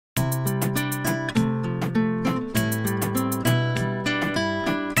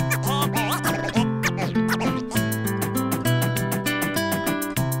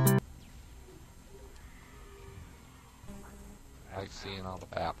seeing all the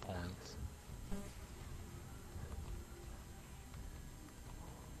bat points.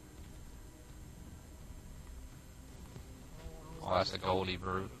 Oh, that's a Goldie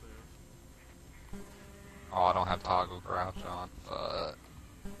brute. Oh, I don't have toggle crouch on, but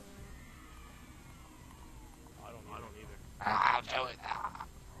I don't either. I'll do it. Ah.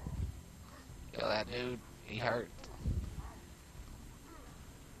 Kill that dude. He hurt.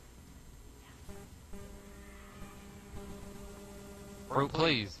 Brute,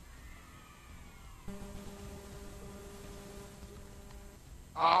 please.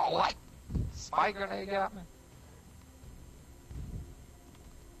 Oh, what? Spike grenade got me.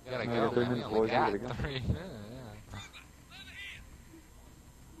 You gotta go, man. We only got 3. Yeah.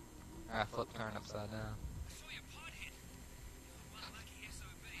 Ah, flip turn upside down.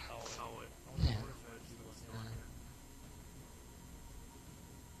 Yeah.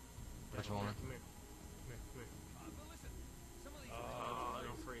 Which one?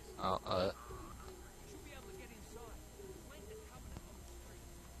 Oh,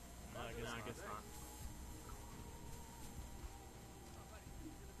 No, I guess not.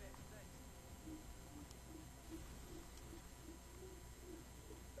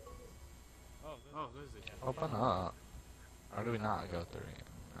 Oh, there's it. open up. Or do we not go through here?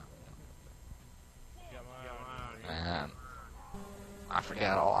 No. Man. I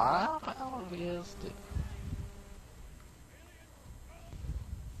forgot all about ODST.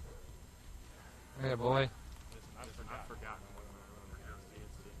 Yeah, boy. I've forgotten what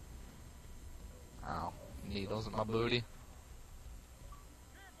Ow. Needles in my booty.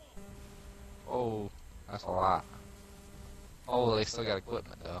 Oh, that's a lot. Oh, they still got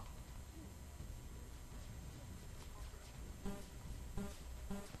equipment though.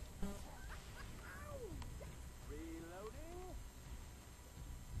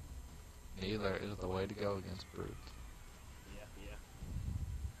 Neither is the way to go against brutes. Yeah.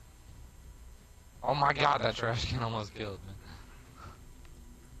 Oh my god, that trash can almost killed me.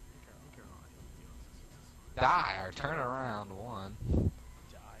 Die or turn around, one.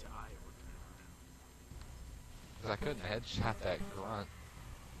 Because I couldn't headshot that grunt.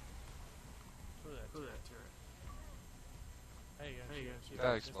 Who that turret? Hey, you go. Shoot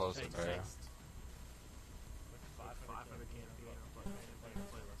that explosive barrel.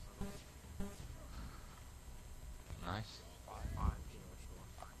 Nice.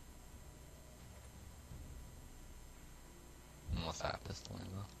 What's that pistol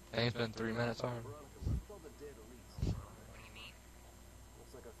ammo? I think it's been 3 minutes already. Looks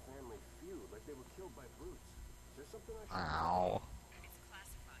like a family feud, like they were killed by brutes. Is there something I should Ow. It's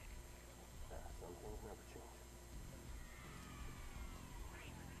classified. Some things never change.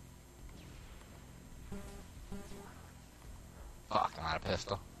 Fuck, I'm out of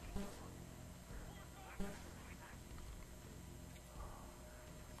pistol.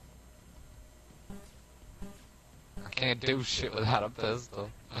 I can't do shit without a pistol.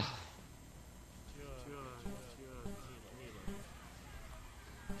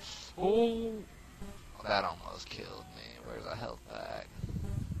 Oh, that almost killed me. Where's the health bag?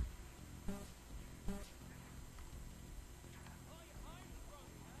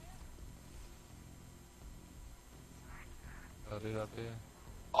 Oh, dude up here.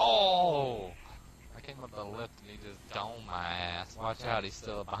 Oh! I came up the lift and he just domed my ass. Watch out, he's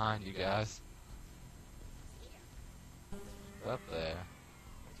still behind you guys. Up there.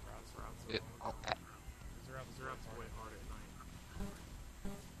 Okay.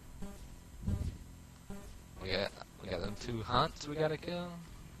 We got them 2 hunts we gotta kill.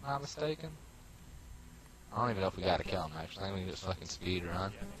 Not mistaken. I don't even know if we gotta kill them actually. I think we can just fucking speed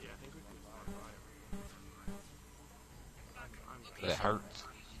run. It hurts.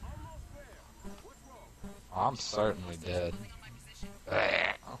 Oh, I'm certainly dead.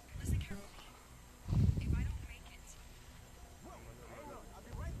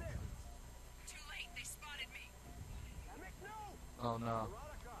 Oh no.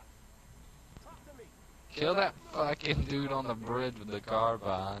 Kill that fucking dude on the bridge with the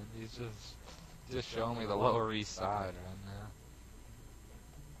carbine. He's just showing me the Lower East Side right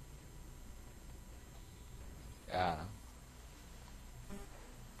now. Got him.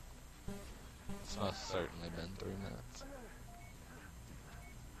 It's most certainly been 3 minutes.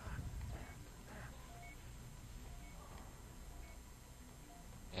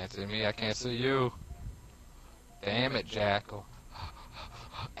 Can't see me, I can't see you. Damn it, Jackal.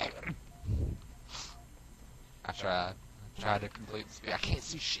 I tried to complete the speed. I can't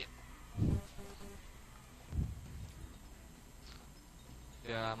see shit.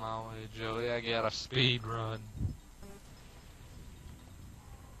 Yeah, I'm on my way, Joey. I got a speed run.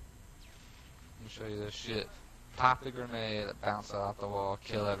 Let me show you this shit. pop the grenade, bounce off the wall,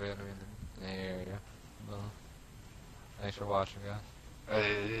 kill every enemy in the area. Boom. Thanks for watching, guys.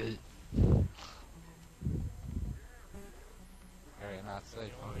 Area not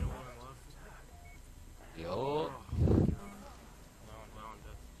safe. Yo.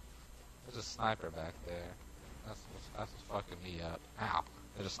 There's a sniper back there. That's what's fucking me up. Ow.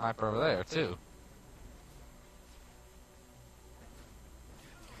 There's a sniper over there, too.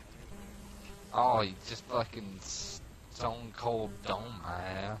 Oh, you just fucking stone cold dome my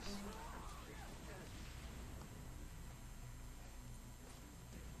ass.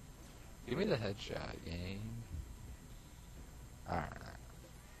 Give me the headshot, game. Alright.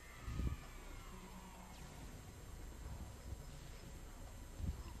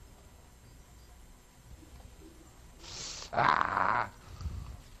 Ah!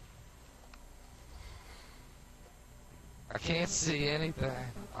 I can't see anything.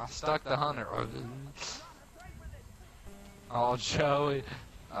 I stuck the hunter. Oh, Joey.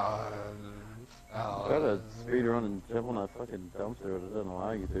 Try to speed run and jump on that fucking dumpster, but it doesn't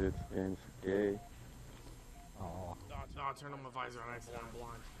allow you to. This game's gay. Oh. No, I turned on my visor and I said I'm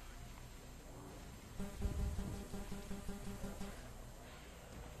blind.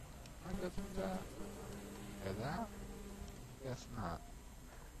 I guess that. Is that? Guess not.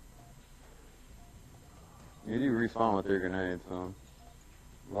 You do respawn with your grenades, so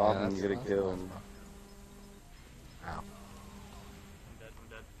lob them and get a kill. And Ow. I'm dead.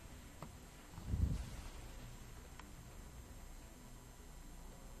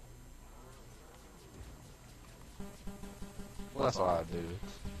 Well, that's all I do.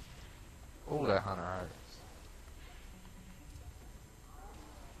 Oh, that hunter hurts.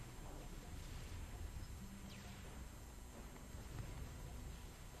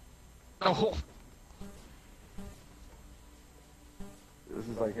 Oh! this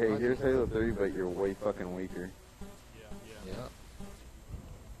is like, hey, here's Halo 3, but you're way fucking weaker. Yeah. Yep.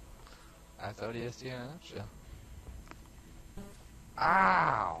 That's ODST in a nutshell.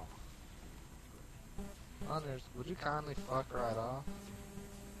 Ow! Hunters, would you kindly fuck right off?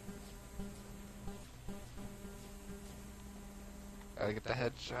 Gotta get the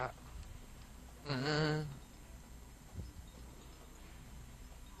headshot. There's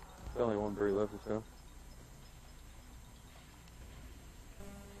only one breed left or so.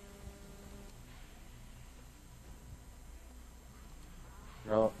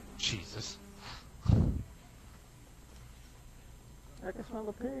 Oh, Jesus. I can smell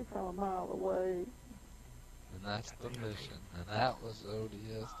the pig from a mile away. And that's the mission. And that was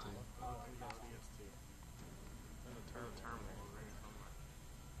ODST.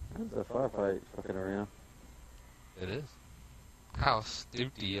 That's a firefight fucking arena. It is. How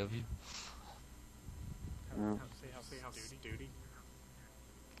stupid of you. Yeah. Say how stupid.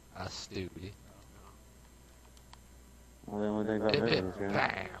 Stupid. Well, the only thing about Hit, this hit, is, yeah.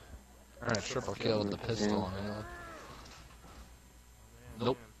 bam! We're gonna triple kill with the pistol on it.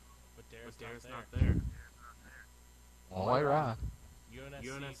 Nope. But Darren's not there. One way ride.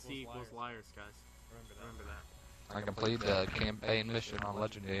 UNSC equals liars, guys. Remember that. I completed the campaign mission on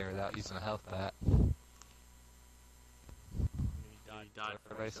Legendary without using a health pack. You died.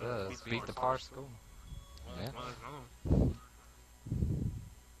 Everybody says, beat the par school. Yeah. Well, there's another one.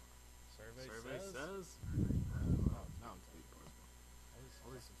 Survey says. No, it's beat par school.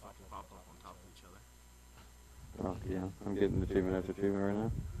 All these fucking pop up on top of each other. Oh, yeah. I'm getting the achievement after achievement right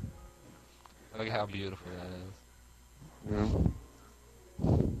now. Look at how beautiful that is. Yeah.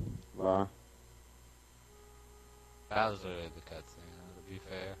 Bye. That was really the cutscene, to be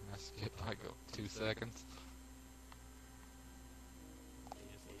fair. I skipped like 2 seconds.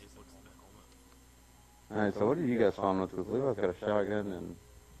 He just looks at the helmet. Alright, so what did you guys spawn with? Because Levi's got a shotgun and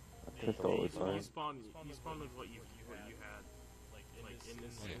a pistol, it looks like. You spawned with what you had. Like in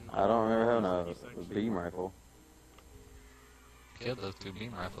this. I don't remember having a beam rifle. Killed those 2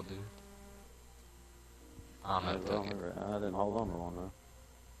 beam rifle dudes. I don't know I if don't took it. remember. I didn't hold on to one though.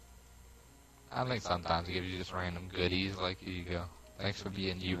 I think sometimes it gives you just random goodies, like, here you go. Thanks for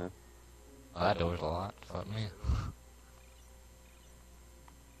being you. Yeah. Well, that door's locked. Fuck me.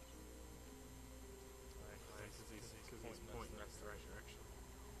 Because he's pointing us the right direction.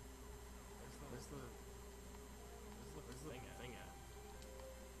 Where's the thing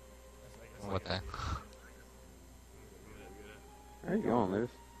at? What the? Where are you going,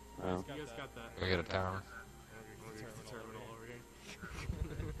 Lewis? Oh. You guys got that? Go get a tower. Terminal over here.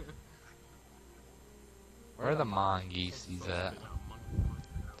 Where are the mongooses at? Look at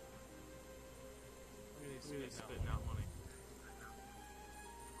these spitting out money.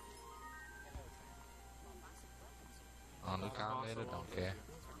 On the commentator, don't care.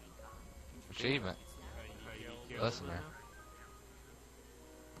 Achievement. Listener.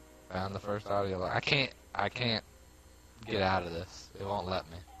 Found the first audio log. I can't get out of this. It won't let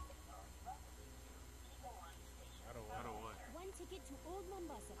me. Out of what?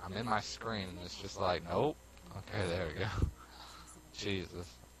 I'm in my screen and it's just like, nope. Okay, there we go. Jesus.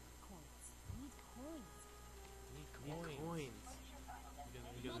 Need coins.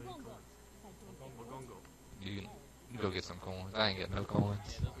 You guys need coins. Wagongo. You can go get some coins. I ain't getting no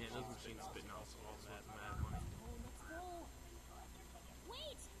coins. Yeah, those machines spitting out all mad money.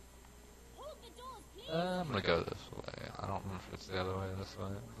 I'm gonna go this way. I don't remember if it's the other way or this way.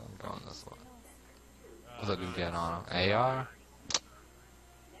 I'm going this way. What's that dude getting on him? AR?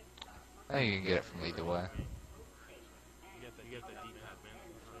 I think you can get it from either way. You get that D-pad, man.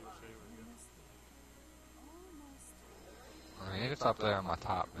 I'll show you where it is. I mean, it's up there on my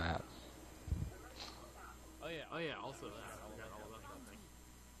top map. Oh yeah, also that. I forgot all about that thing.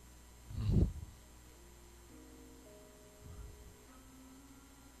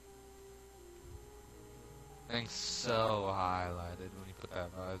 Thing's so highlighted when you put that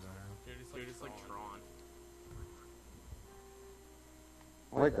visor on. Dude, it's like Tron.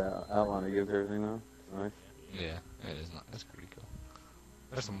 I like that outline it gives everything though. It's nice. Yeah, it is not. It's pretty cool.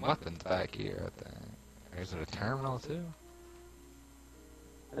 There's some weapons back here, I think. Is it a terminal too?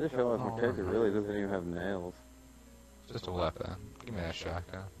 I just realized my character really doesn't even have nails. It's just a weapon. Give me that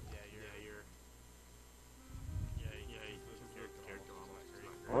shotgun. Your character on my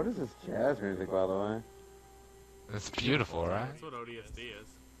screen. What is this jazz music, by the way? It's beautiful, right? That's what ODST is.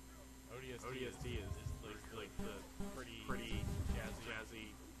 ODST is like the pretty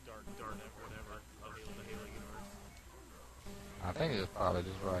jazzy, dark, whatever of the Halo universe. I think it's probably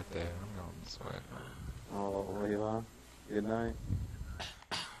just right there. I'm going this way. Oh, Levi. Good night.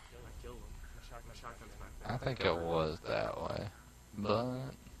 I killed him. My shotgun's back there. I think it was that way.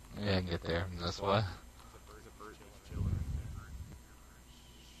 But, yeah, I can get there from this way. It's a bird just chilling.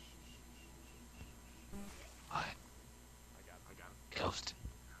 What? I got him. Ghosted.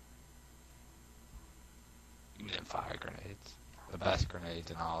 You didn't fire grenades. The best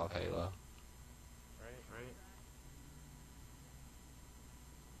grenades in all of Halo. Right?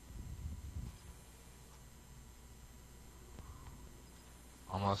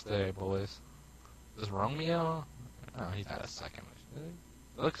 Almost there, boys. Is Romeo? No, he's had a second mission.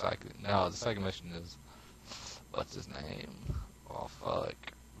 It looks like it. No, the second mission is... What's his name? Oh, fuck.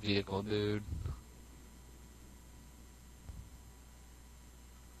 Vehicle dude.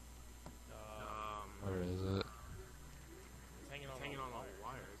 Where is it? It's hanging on all the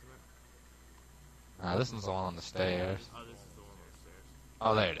wire, isn't it? Nah, this one's the one on the stairs. Oh, this is the one upstairs.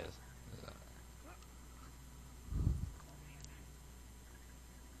 Oh, there it is.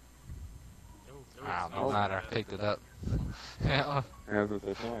 Wow, no matter. I picked it up. Yeah. I was gonna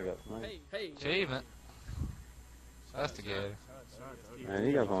say, somebody got sniped. Hey! Achievement. Investigator. Man,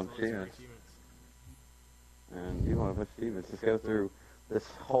 you guys want achievements. And you want to push achievements. Just go through this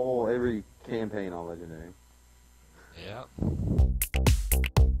whole, every campaign on Legendary. Yep.